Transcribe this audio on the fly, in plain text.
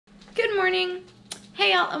morning.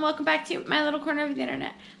 Hey y'all, and welcome back to my little corner of the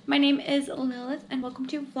internet. My name is Lilith, and welcome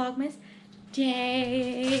to Vlogmas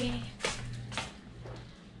Day.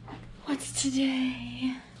 What's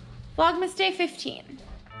today? Vlogmas Day 15.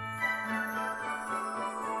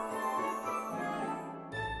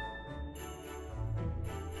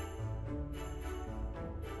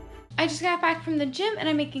 I just got back from the gym and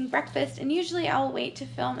I'm making breakfast, and usually I'll wait to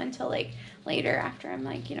film until like later after I'm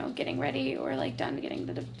like, you know, getting ready or like done getting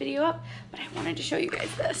the video up, but I wanted to show you guys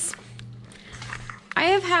this. I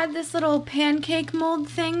have had this little pancake mold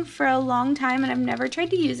thing for a long time and I've never tried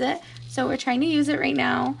to use it, so we're trying to use it right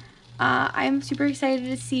now. I'm super excited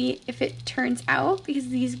to see if it turns out because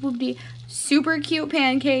these will be super cute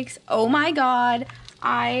pancakes. Oh my god,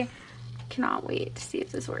 I cannot wait to see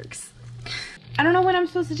if this works. I don't know when I'm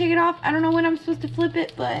supposed to take it off. I don't know when I'm supposed to flip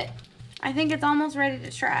it, but I think it's almost ready to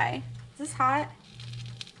try. Is this hot?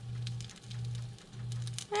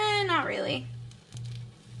 Not really.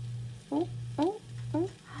 Oh, oh, oh.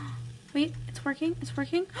 Wait, it's working, it's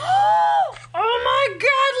working. Oh my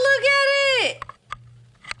god, look at it!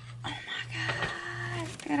 Oh my god.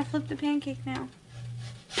 I gotta flip the pancake now.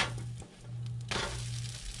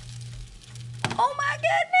 Oh my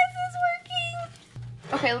goodness, it's working!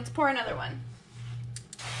 Okay, let's pour another one.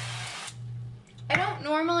 I don't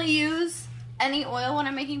normally use any oil when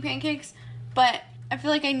I'm making pancakes, but I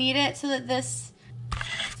feel like I need it so that this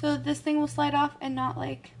thing will slide off and not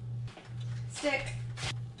like stick.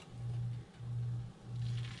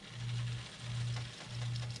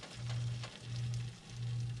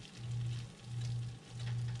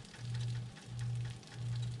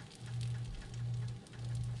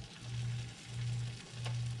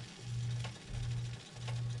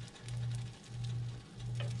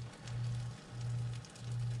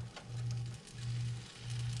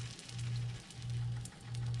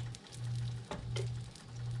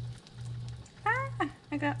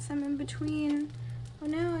 I got some in between. Oh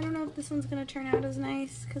no, I don't know if this one's gonna turn out as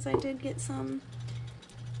nice because I did get some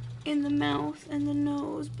in the mouth and the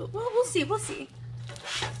nose, but well, we'll see, we'll see.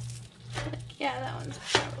 Yeah, that one's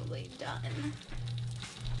probably done.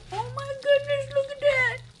 Oh my goodness, look at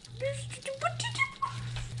that.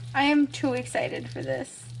 I am too excited for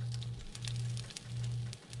this.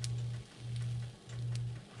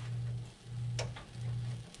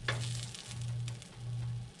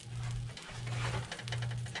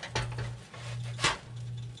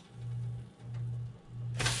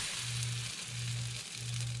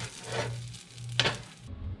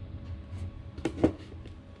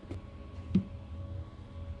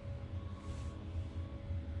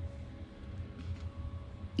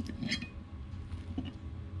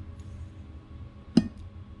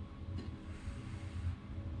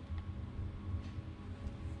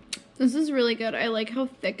 This is really good. I like how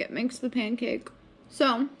thick it makes the pancake.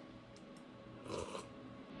 So,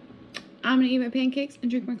 I'm gonna eat my pancakes and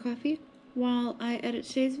drink my coffee while I edit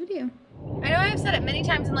today's video. I know I've said it many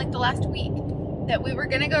times in like the last week that we were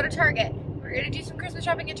gonna go to Target. We were gonna do some Christmas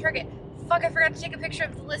shopping at Target. Fuck, I forgot to take a picture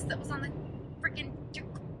of the list that was on the freaking...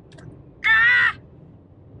 Ah!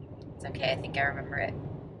 It's okay, I think I remember it.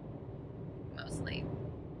 Mostly.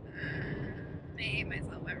 I hate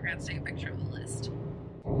myself, I forgot to take a picture of the list.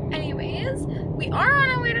 Anyways, we are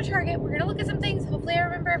on our way to Target. We're gonna look at some things. Hopefully I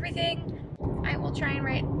remember everything. I will try and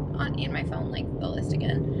write in my phone like the list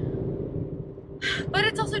again. But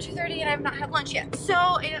it's also 2:30 and I have not had lunch yet. So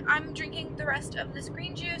I'm drinking the rest of this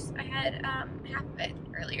green juice. I had half of it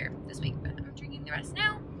earlier this week, but I'm drinking the rest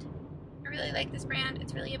now. I really like this brand.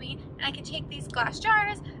 It's really yummy. And I can take these glass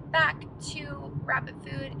jars back to Rapid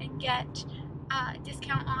Food and get a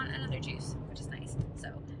discount on another juice, which is nice.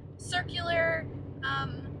 So circular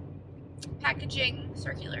packaging,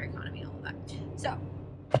 circular economy, all of that. So,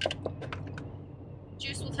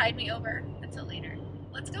 juice will tide me over until later.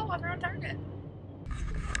 Let's go walk around Target.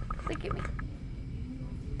 Look at me.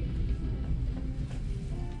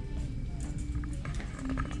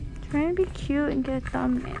 Trying to be cute and get a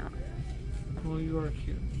thumbnail. Well, you are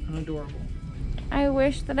cute and adorable. I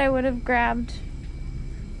wish that I would have grabbed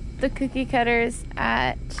the cookie cutters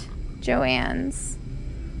at Joann's,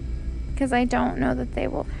 because I don't know that they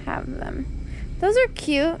will have them. Those are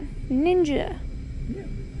cute. Ninja. Yeah.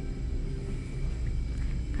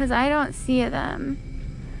 Because I don't see them.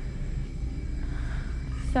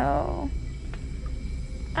 So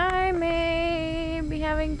I may be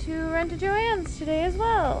having to run to Joann's today as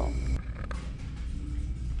well.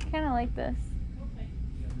 I kind of like this.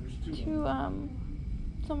 To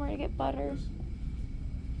somewhere to get butter.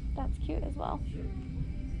 That's cute as well.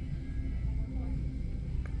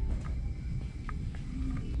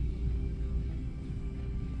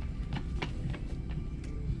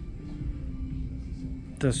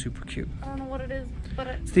 That's super cute. I don't know what it is, but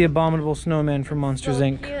It's the Abominable Snowman from Monsters so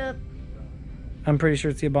Inc. cute. I'm pretty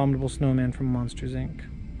sure it's the Abominable Snowman from Monsters Inc.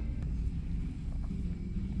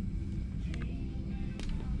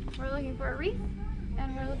 We're looking for a wreath,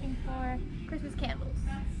 and we're looking for Christmas candles.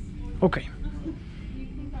 Okay.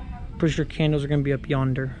 Pretty sure candles are gonna be up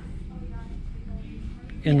yonder.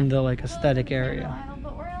 In the like aesthetic area. Aisle,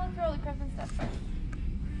 but we're gonna look through all the Christmas stuff first.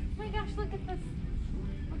 Oh my gosh, look at this.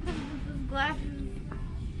 Look at this glasses.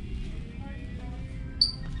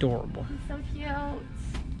 Adorable. He's so cute.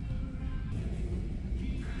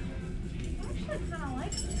 Actually, kind of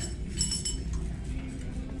like it.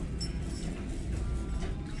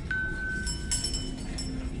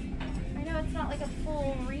 I know it's not like a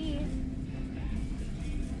full wreath.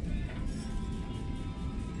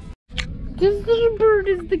 This little bird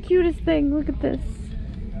is the cutest thing. Look at this.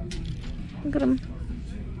 Look at him.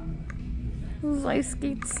 Those ice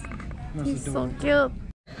skates. He's so cute.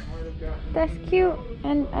 That's cute.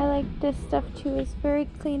 And I like this stuff too. It's very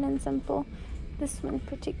clean and simple. This one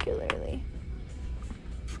particularly.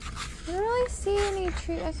 I don't really see any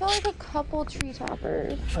tree. I saw like a couple tree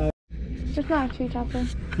toppers. There's not a tree topper.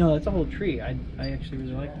 No, that's a whole tree. I actually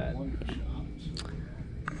really like that.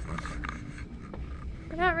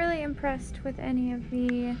 We're not really impressed with any of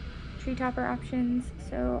the tree topper options,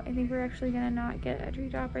 so I think we're actually gonna not get a tree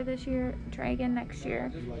topper this year. Try again next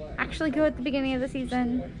year. Actually go at the beginning of the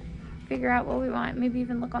season, figure out what we want, maybe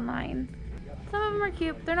even look online. Some of them are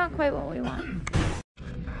cute, but they're not quite what we want.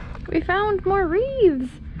 We found more wreaths.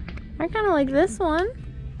 I kind of like this one.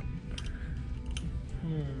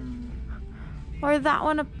 Or that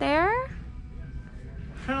one up there.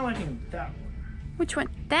 Kind of liking that one. Which one?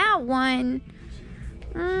 That one.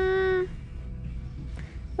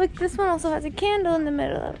 Look, this one also has a candle in the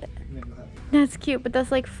middle of it. That's cute, but that's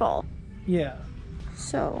like fall. Yeah.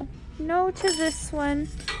 So, no to this one.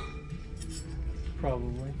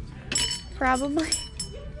 Probably. Probably.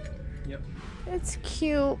 Yep. It's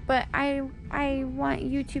cute, but I want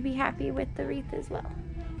you to be happy with the wreath as well.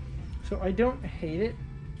 So I don't hate it.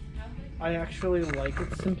 I actually like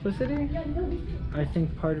its simplicity. I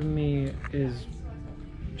think part of me is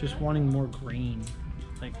just wanting more green.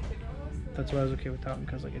 Like, that's why I was okay with that one,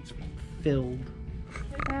 because like it's filled.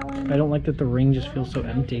 That one. I don't like that the ring just feels so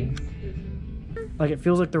empty. Like it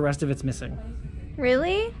feels like the rest of it's missing.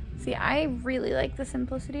 Really? See, I really like the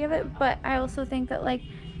simplicity of it, but I also think that like,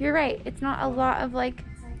 you're right. It's not a lot of like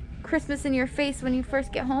Christmas in your face when you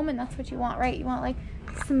first get home, and that's what you want, right? You want like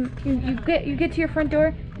some, you get to your front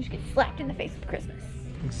door, you just get slapped in the face with Christmas.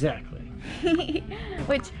 Exactly.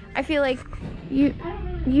 Which I feel like you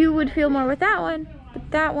would feel more with that one,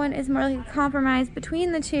 but that one is more like a compromise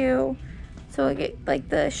between the two. So I get like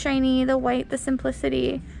the shiny, the white, the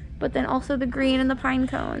simplicity, but then also the green and the pine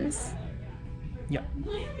cones. Yeah.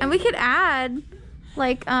 And we could add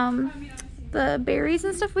like the berries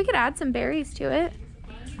and stuff. We could add some berries to it.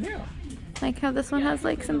 Yeah. Like how this one has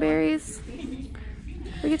like some berries.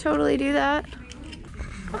 We could totally do that.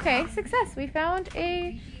 Okay, success. We found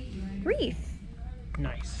a wreath.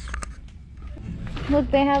 Nice.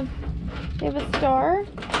 Look, they have a star.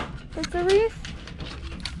 That's a wreath.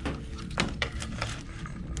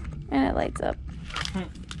 And it lights up.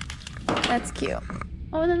 That's cute.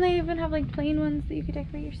 Oh, and then they even have like plain ones that you could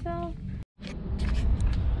decorate yourself.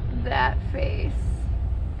 That face.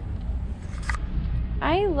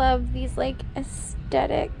 I love these like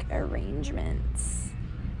aesthetic arrangements.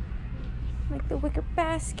 Like the wicker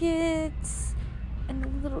baskets and the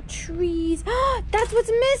little trees. That's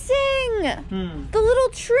what's missing! The little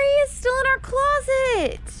tree is still in our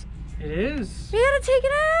closet. It is. We gotta take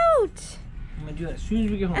it out. I'm gonna do that as soon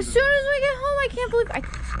as we get home. As soon as we get home, I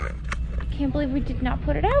can't believe we did not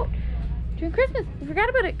put it out during Christmas. We forgot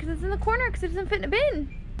about it because it's in the corner because it doesn't fit in a bin.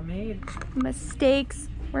 Mistakes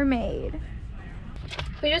were made.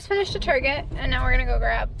 We just finished at Target and now we're gonna go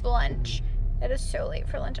grab lunch. It is so late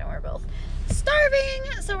for lunch and we're both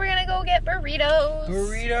starving, so we're gonna go get burritos.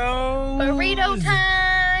 Burrito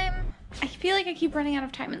time. I feel like I keep running out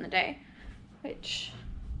of time in the day, which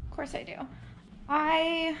of course I do.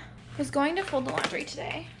 I was going to fold the laundry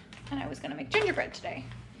today and I was gonna make gingerbread today.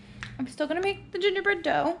 I'm still gonna make the gingerbread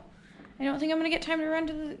dough. I don't think I'm gonna get time to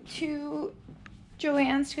run to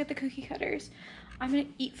Joann's to get the cookie cutters. I'm gonna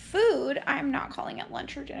eat food. I'm not calling it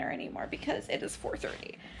lunch or dinner anymore because it is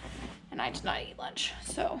 4:30 and I did not eat lunch.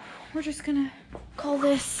 So we're just gonna call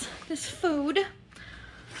this food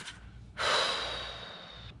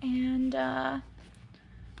and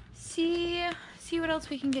see what else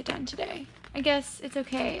we can get done today. I guess it's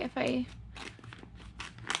okay if I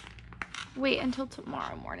wait until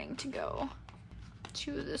tomorrow morning to go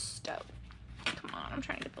to the stove. come on, I'm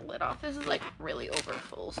trying to get the lid off. This is like really over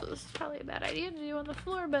full, so this is probably a bad idea to do on the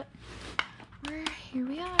floor, but here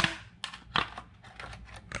we are.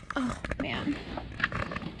 Oh man.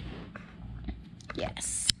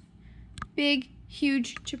 Yes. Big,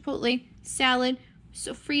 huge Chipotle salad,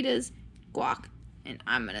 sofritas, guac, and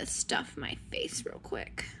I'm gonna stuff my face real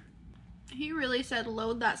quick. He really said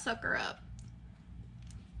load that sucker up.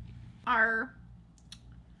 I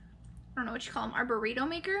don't know what you call him, our burrito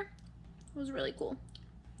maker was really cool.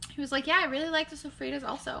 He was like, yeah, I really like the sofritas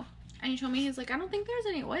also. And he told me, he's like, I don't think there's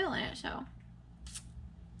any oil in it, so.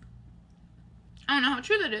 I don't know how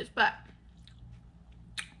true that is, but.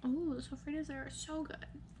 Oh, the sofritas are so good.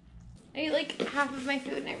 I ate like half of my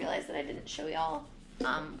food and I realized that I didn't show y'all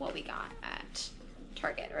what we got at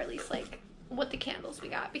Target, or at least like what the candles we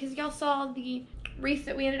got, because y'all saw the wreath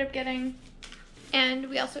that we ended up getting, and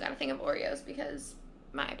we also got a thing of Oreos because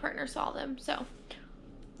my partner saw them, so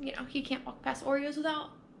you know he can't walk past Oreos without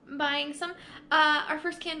buying some. Our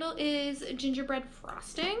first candle is gingerbread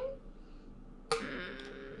frosting.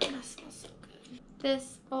 That smells so good.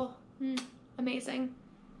 This, amazing.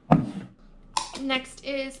 Next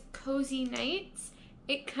is Cozy Nights.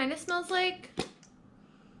 It kind of smells like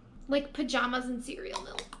pajamas and cereal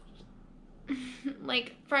milk.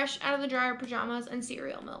 Like fresh out of the dryer pajamas and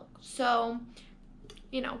cereal milk. So,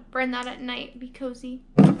 you know, burn that at night, be cozy.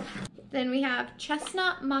 Then we have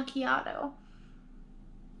Chestnut Macchiato.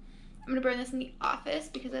 I'm gonna burn this in the office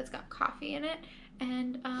because it's got coffee in it.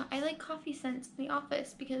 And I like coffee scents in the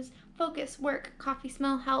office because focus, work, coffee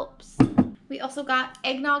smell helps. We also got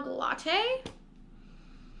Eggnog Latte.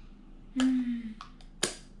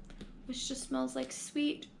 Which just smells like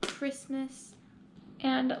sweet Christmas.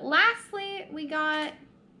 And lastly, we got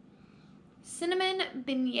Cinnamon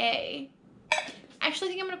Beignet. I actually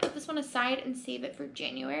think I'm gonna put this one aside and save it for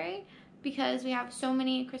January because we have so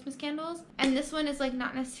many Christmas candles. And this one is like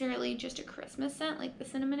not necessarily just a Christmas scent, like the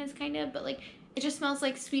cinnamon is kind of, but like it just smells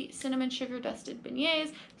like sweet cinnamon sugar dusted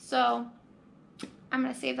beignets. So I'm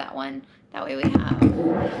gonna save that one. That way we have,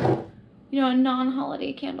 you know, a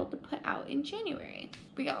non-holiday candle to put out in January.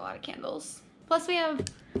 We got a lot of candles. Plus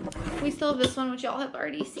we still have this one, which y'all have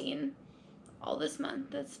already seen all this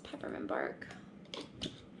month. That's peppermint bark.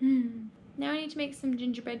 Now I need to make some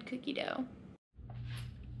gingerbread cookie dough.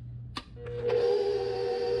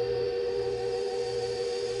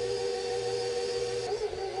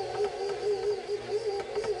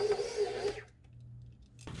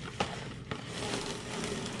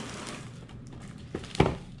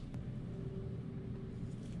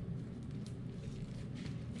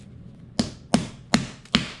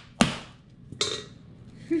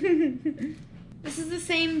 This is the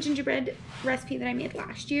same gingerbread recipe that I made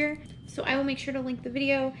last year, so I will make sure to link the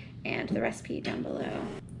video and the recipe down below.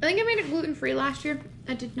 I think I made it gluten-free last year.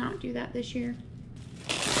 I did not do that this year.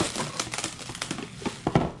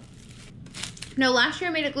 No, last year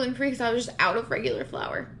I made it gluten-free because I was just out of regular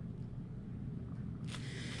flour.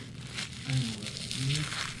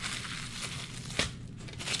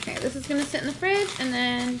 Okay, this is gonna sit in the fridge, and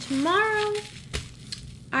then tomorrow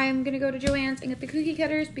I'm gonna go to Joann's and get the cookie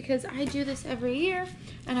cutters because I do this every year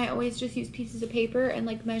and I always just use pieces of paper and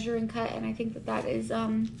like measure and cut, and I think that that is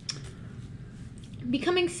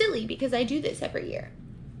becoming silly because I do this every year.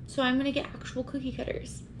 So I'm gonna get actual cookie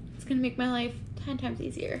cutters. It's gonna make my life 10 times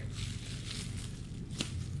easier.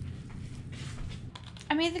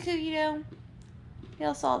 I made the cookie dough.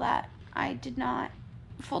 Y'all saw that. I did not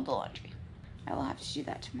fold the laundry. I will have to do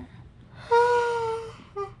that tomorrow.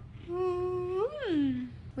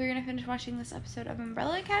 We're gonna finish watching this episode of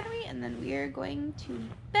Umbrella Academy and then we are going to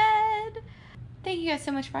bed. Thank you guys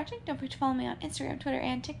so much for watching. Don't forget to follow me on Instagram, Twitter,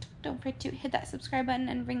 and TikTok. Don't forget to hit that subscribe button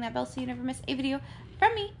and ring that bell so you never miss a video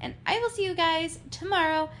from me. And I will see you guys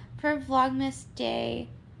tomorrow for Vlogmas Day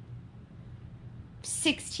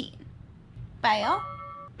 16. Bye, y'all.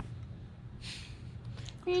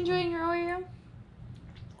 Are you enjoying your Oreo?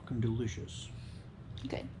 Fucking delicious.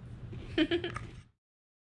 Good.